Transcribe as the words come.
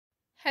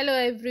Hello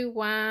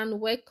everyone,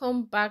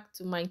 welcome back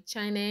to my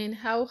channel.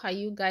 How are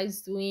you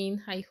guys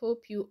doing? I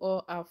hope you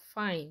all are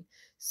fine.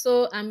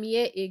 So I'm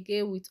here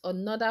again with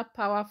another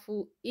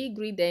powerful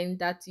ingredient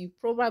that you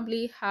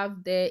probably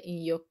have there in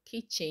your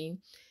kitchen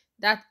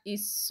that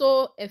is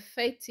so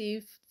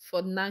effective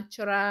for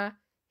natural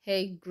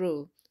hair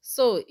growth.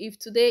 So if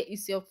today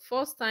is your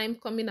first time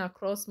coming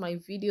across my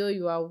video,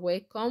 you are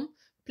welcome.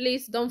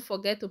 Please don't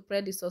forget to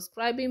press the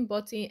subscribing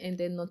button and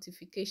the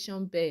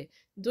notification bell.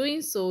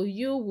 Doing so,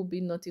 you will be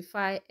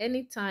notified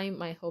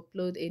anytime I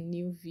upload a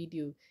new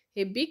video.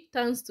 A big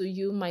thanks to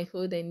you, my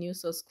old and new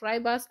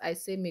subscribers. I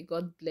say may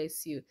God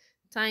bless you.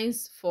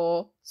 Thanks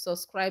for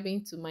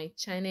subscribing to my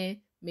channel.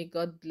 May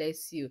God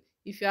bless you.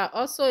 If you are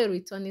also a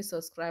returning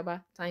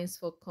subscriber, thanks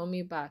for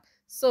coming back.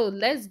 So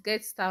let's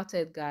get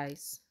started,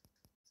 guys.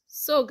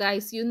 So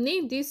guys, you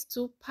need these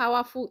two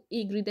powerful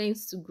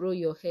ingredients to grow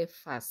your hair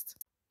fast.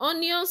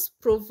 Onions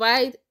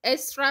provide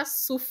extra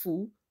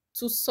sulfur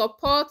to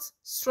support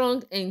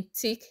strong and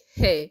thick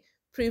hair,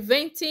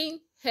 preventing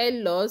hair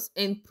loss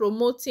and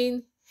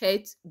promoting hair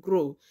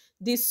growth.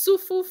 The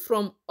sulfur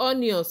from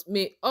onions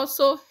may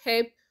also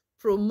help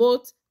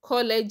promote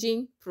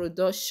collagen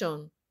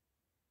production.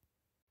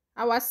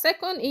 Our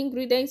second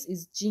ingredient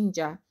is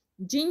ginger.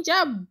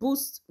 Ginger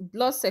boosts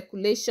blood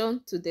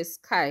circulation to the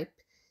scalp,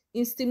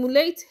 it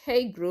stimulates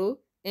hair growth,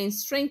 and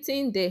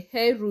strengthens the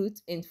hair root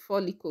and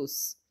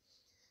follicles.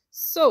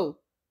 So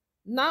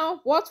now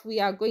what we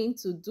are going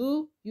to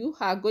do, you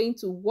are going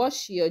to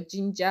wash your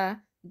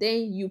ginger,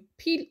 then you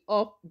peel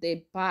up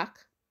the back.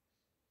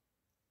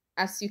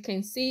 As you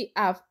can see,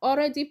 I've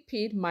already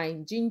peeled my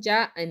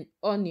ginger and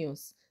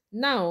onions.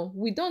 Now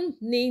we don't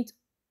need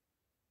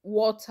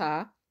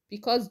water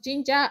because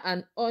ginger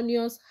and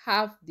onions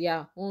have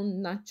their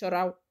own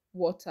natural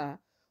water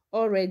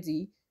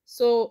already.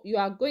 So you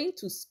are going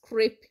to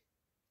scrape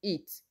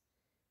it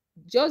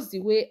just the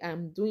way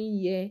I'm doing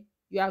here.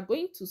 You are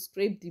going to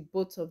scrape the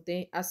both of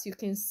them. As you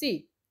can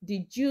see,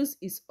 the juice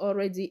is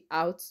already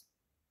out.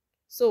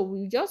 So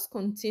we'll just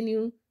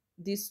continue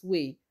this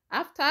way.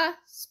 After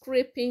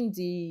scraping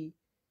the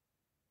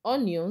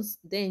onions,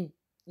 then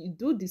you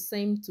do the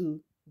same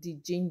to the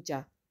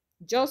ginger.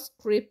 Just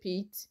scrape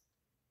it.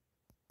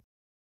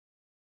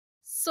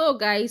 So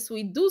guys,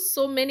 we do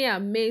so many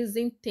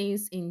amazing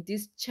things in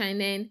this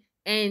channel,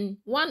 and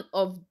one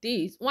of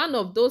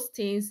those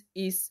things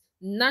is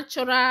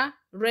natural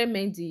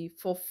remedy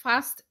for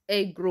fast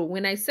hair growth.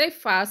 When I say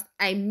fast,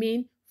 I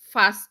mean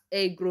fast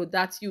hair growth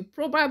that you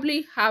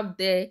probably have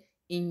there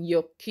in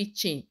your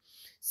kitchen.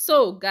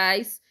 So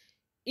guys,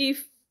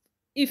 if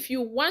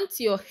you want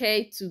your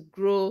hair to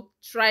grow,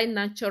 try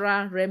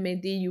natural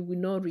remedy. You will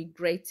not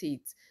regret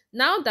it.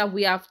 Now that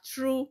we have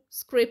through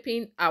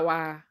scraping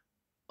our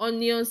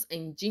onions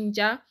and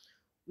ginger,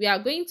 we are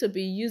going to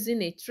be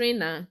using a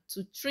strainer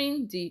to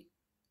strain the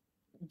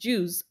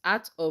juice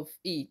out of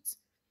it.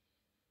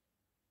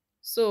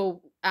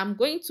 So I'm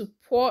going to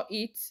pour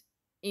it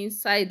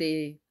inside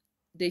the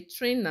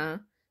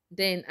strainer,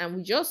 then I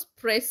will just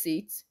press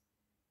it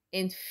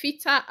and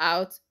filter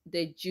out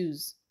the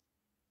juice.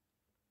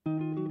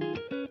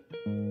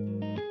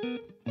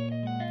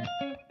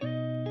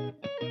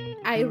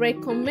 I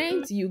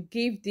recommend you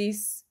give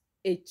this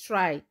a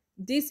try.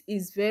 This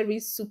is very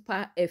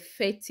super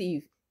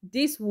effective.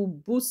 This will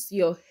boost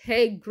your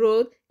hair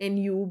growth and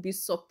you will be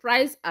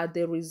surprised at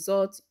the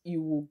result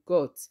you will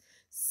get.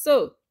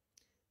 So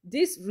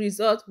this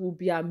result will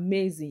be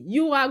amazing.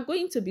 You are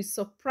going to be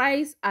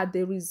surprised at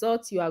the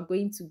result you are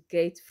going to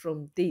get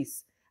from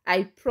this.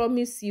 I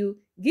promise you,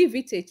 give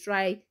it a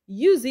try.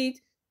 Use it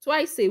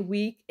twice a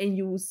week and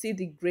you will see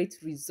the great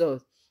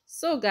result.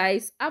 So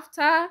guys,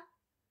 after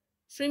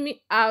trimming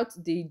out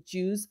the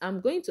juice, I'm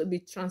going to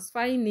be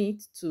transferring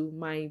it to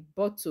my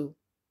bottle,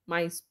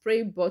 my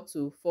spray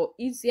bottle, for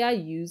easier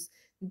use.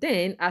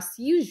 Then as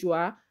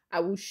usual, I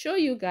will show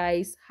you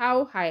guys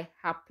how I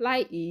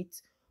apply it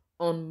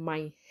on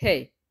my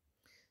hair.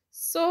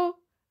 So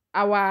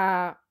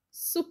our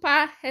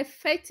super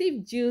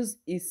effective juice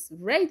is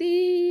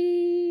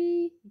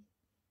ready.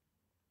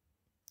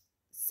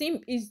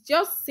 It's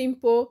just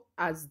simple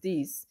as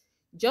this.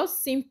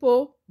 Just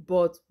simple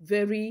but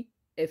very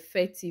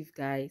effective,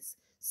 guys.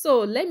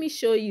 So let me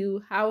show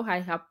you how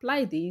I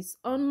apply this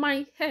on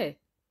my hair.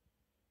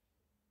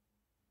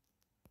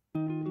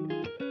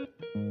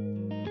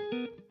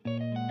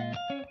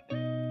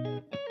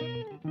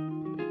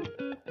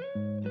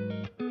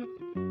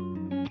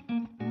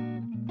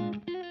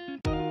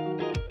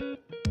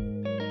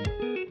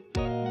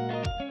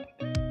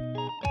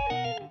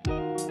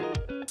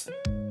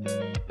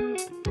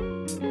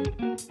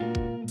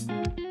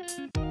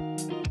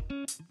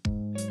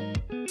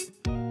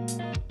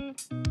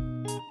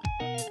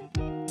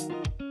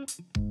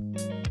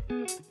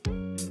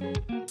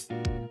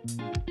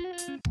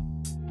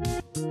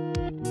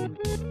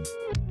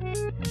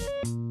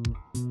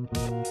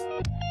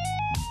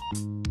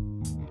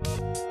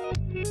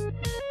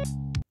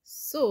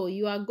 So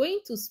you are going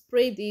to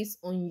spray this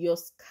on your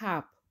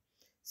scalp.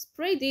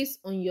 Spray this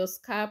on your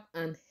scalp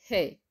and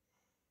hair.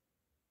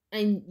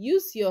 and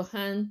use your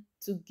hand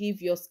to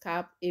give your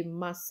scalp a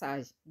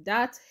massage.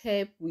 That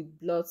help with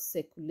blood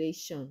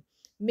circulation.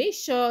 Make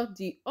sure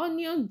the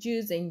onion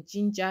juice and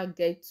ginger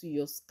get to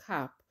your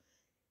scalp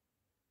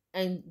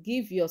and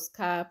give your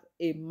scalp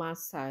a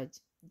massage.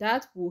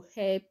 That will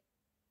help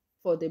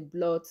for the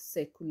blood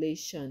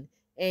circulation.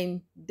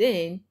 And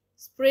then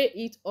spray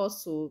it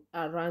also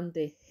around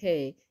the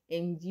hair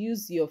and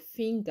use your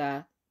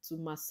finger to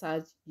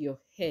massage your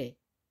hair.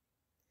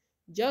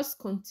 Just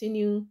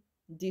continue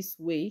this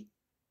way.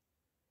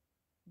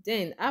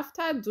 Then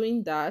after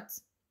doing that,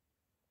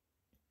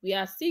 we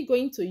are still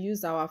going to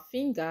use our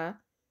finger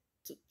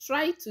to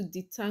try to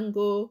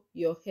detangle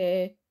your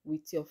hair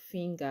with your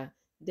finger.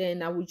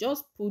 Then I will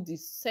just put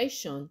this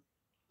section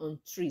on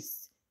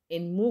twist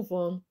and move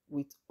on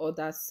with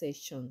other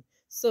section.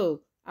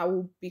 So I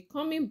will be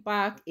coming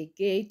back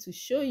again to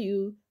show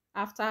you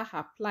after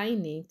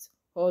applying it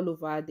all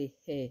over the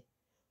hair.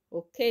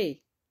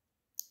 Okay,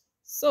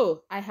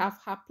 so I have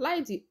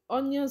applied the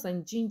onions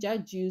and ginger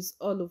juice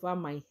all over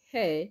my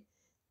hair.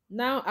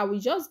 Now I will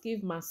just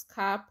give my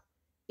scalp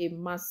a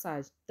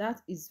massage.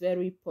 That is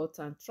very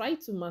important. Try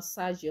to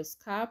massage your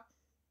scalp.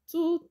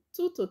 2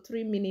 to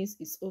 3 minutes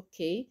is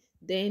okay.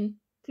 Then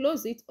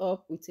close it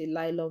up with a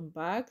nylon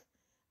bag.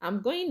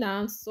 I'm going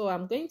now, so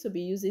I'm going to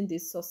be using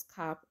this soft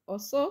scalp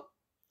also.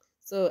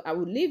 So I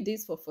will leave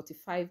this for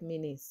 45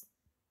 minutes.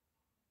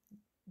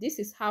 This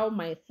is how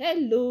my hair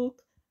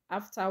look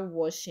after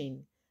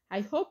washing.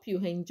 I hope you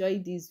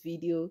enjoyed this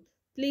video.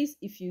 Please,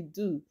 if you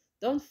do,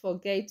 don't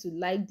forget to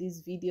like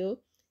this video,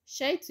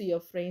 share it to your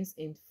friends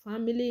and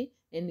family,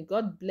 and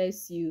God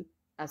bless you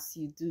as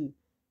you do.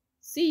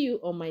 See you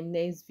on my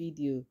next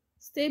video.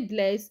 Stay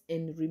blessed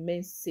and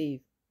remain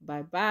safe.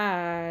 Bye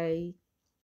bye.